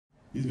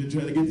He's been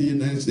trying to get to the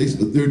United States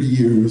for 30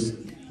 years.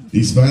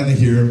 He's finally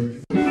here.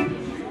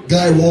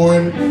 Guy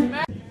Warren.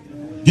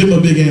 Give him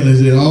a big hand, let's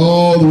say,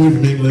 all the way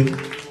from England.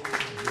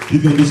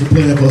 He's going to do some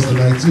playing for us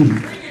tonight,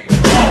 too.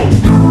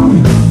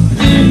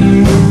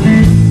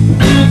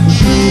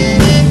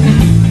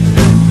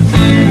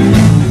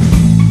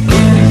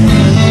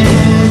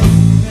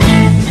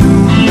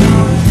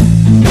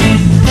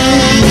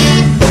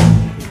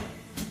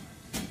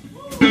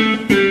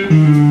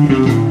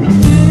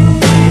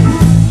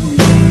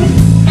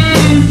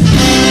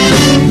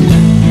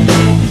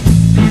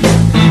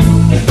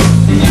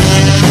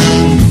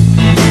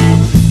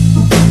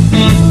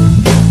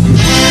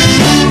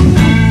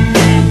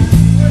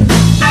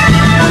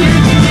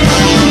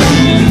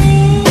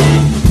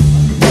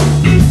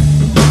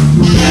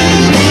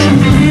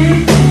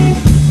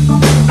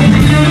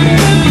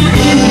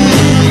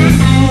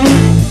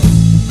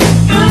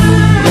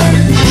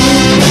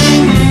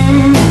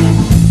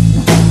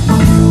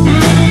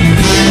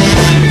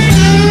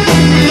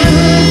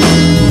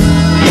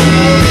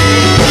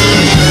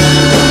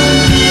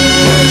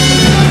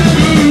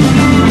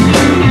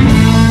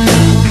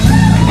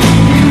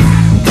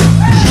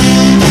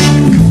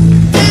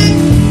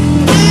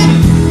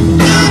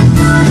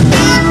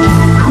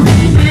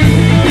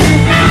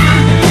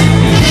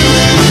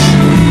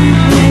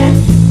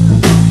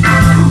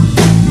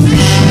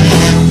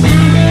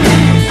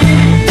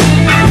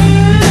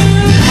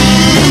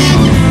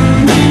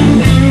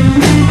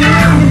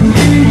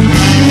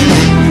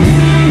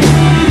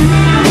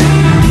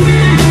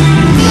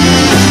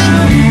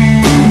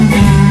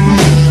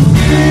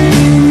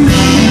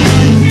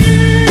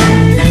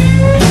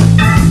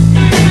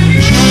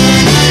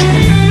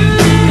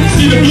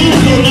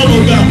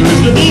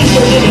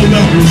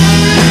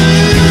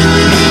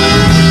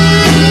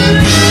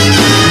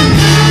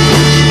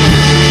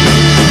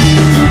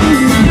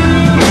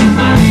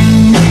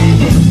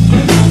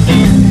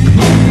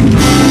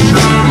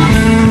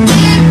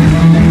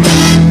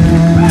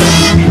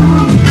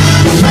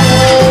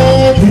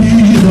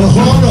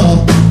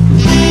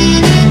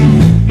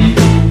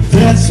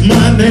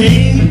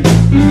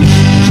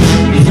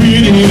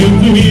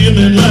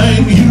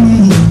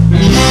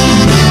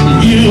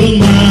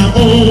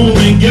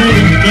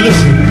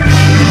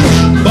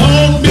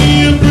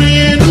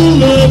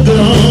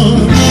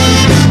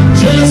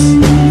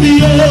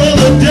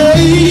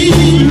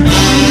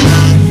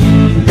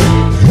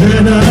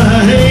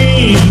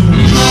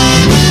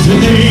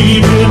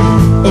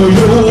 Oh,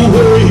 your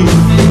way.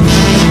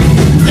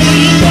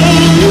 Ain't no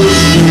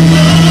use to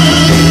run.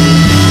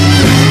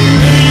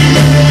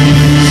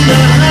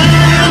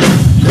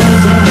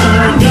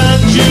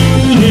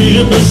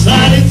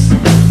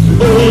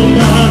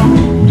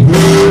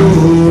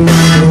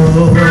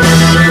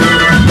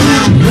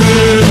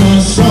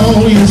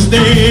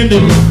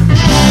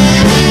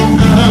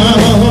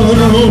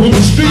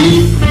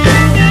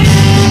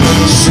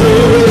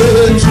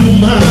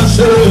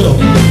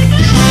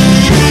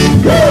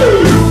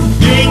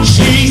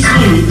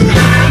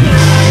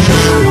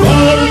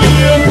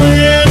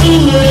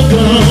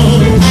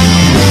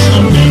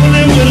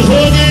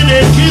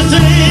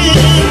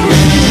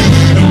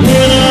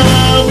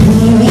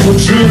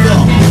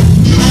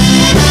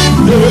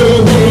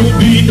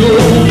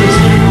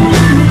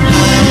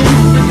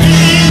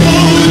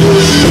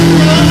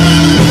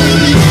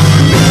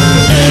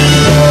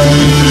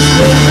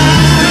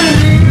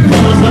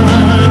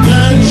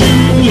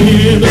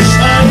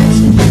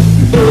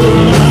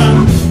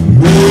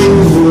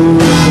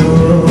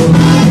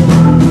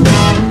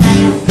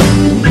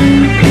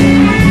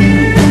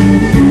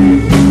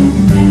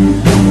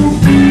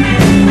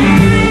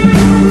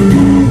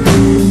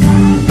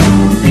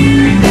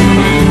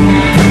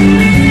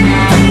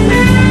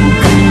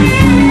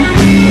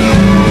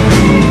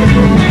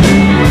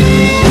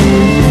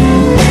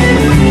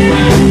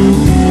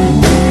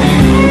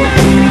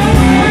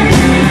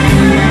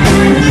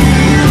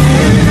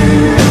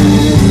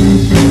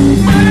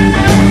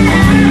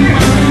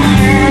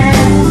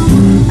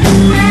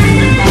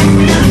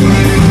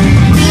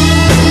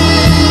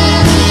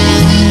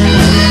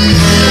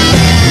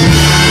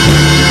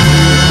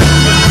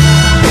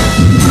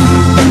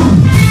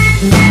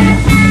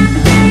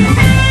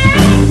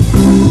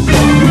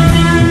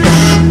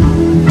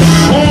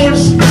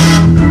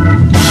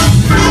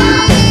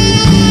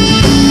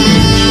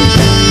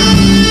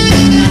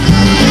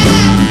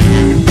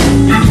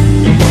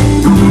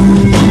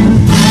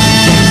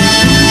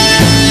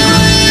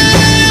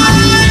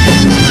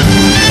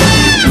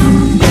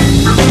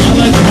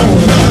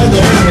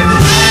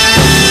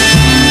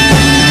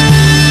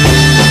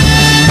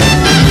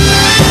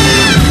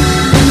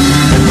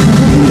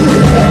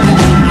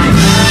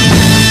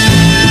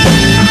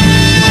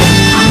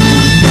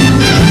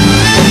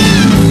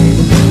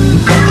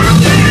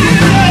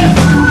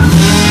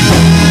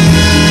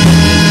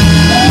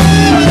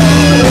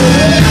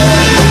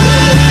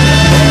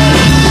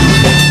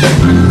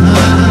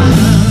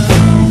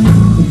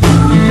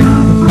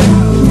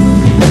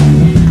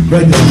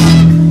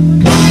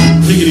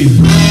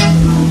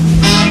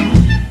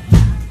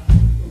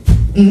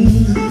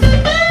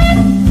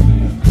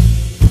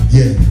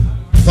 Yeah.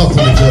 Talk to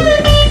me, Chuck.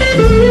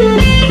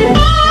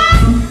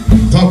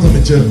 Talk to me,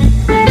 Chuck.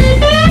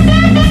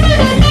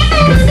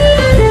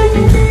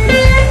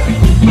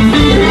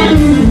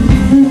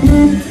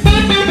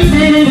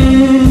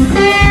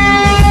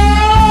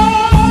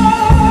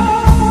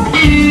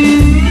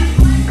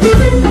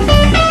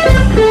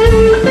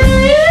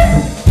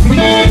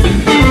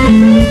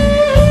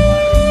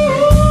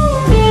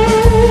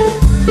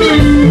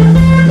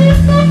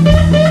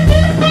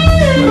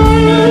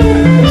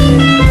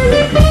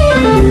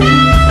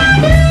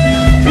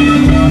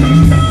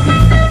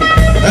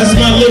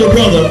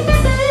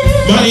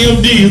 My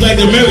MD is like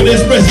the American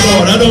Express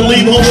card. I don't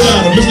leave home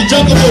without him. Mr.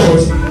 Chuck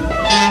Morris.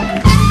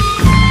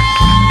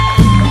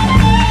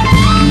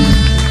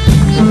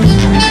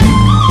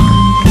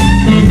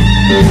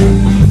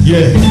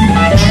 Yeah.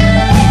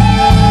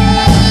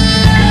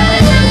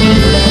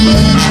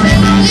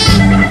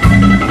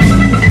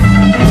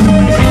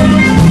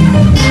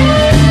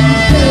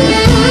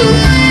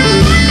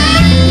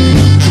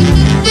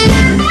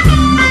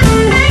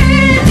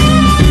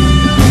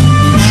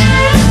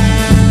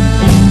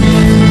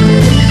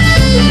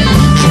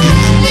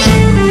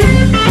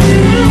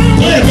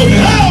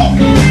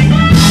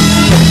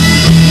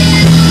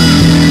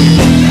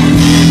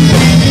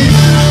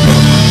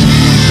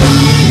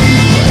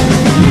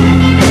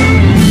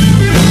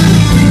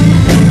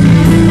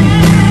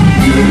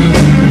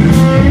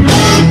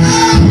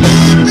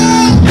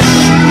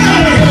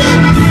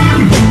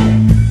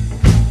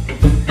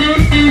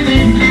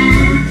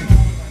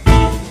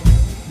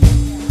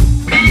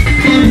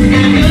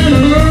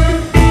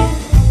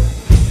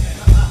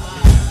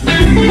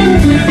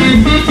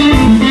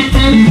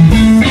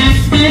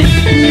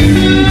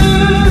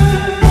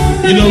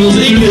 You know those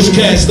English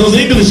cats, those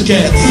English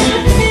cats.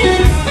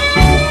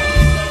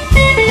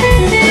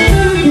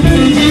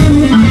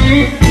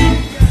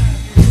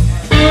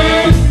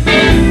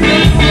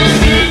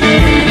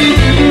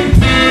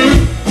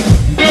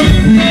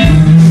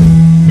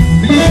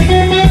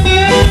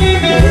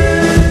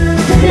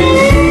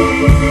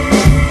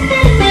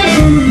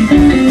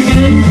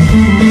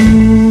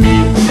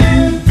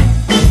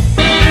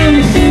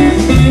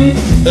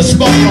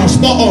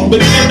 Spot on, but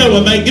you can't know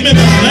it, mate. Give me a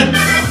minute.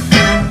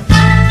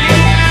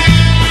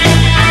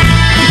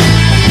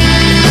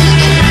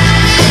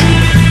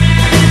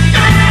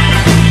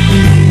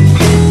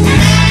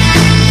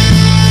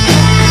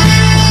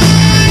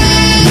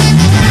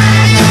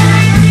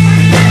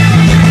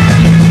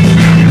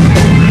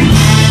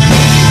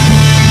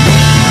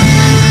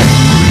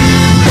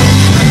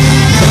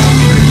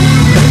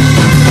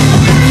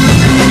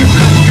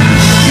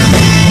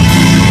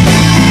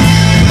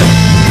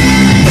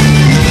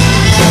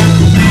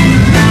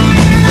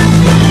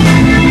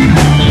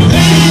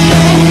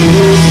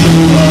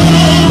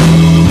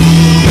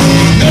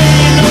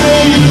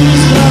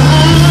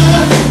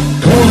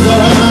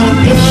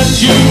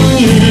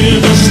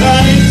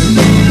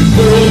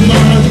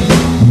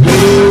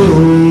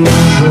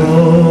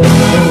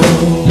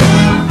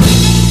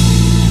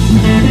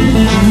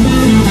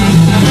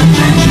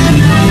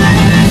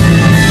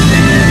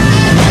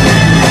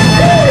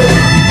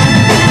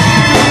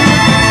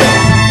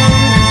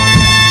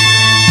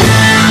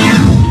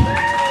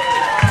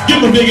 Give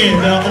him a big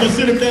hand now. I'm going to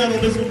sit him down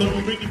on this one, but I'm going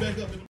to bring you back.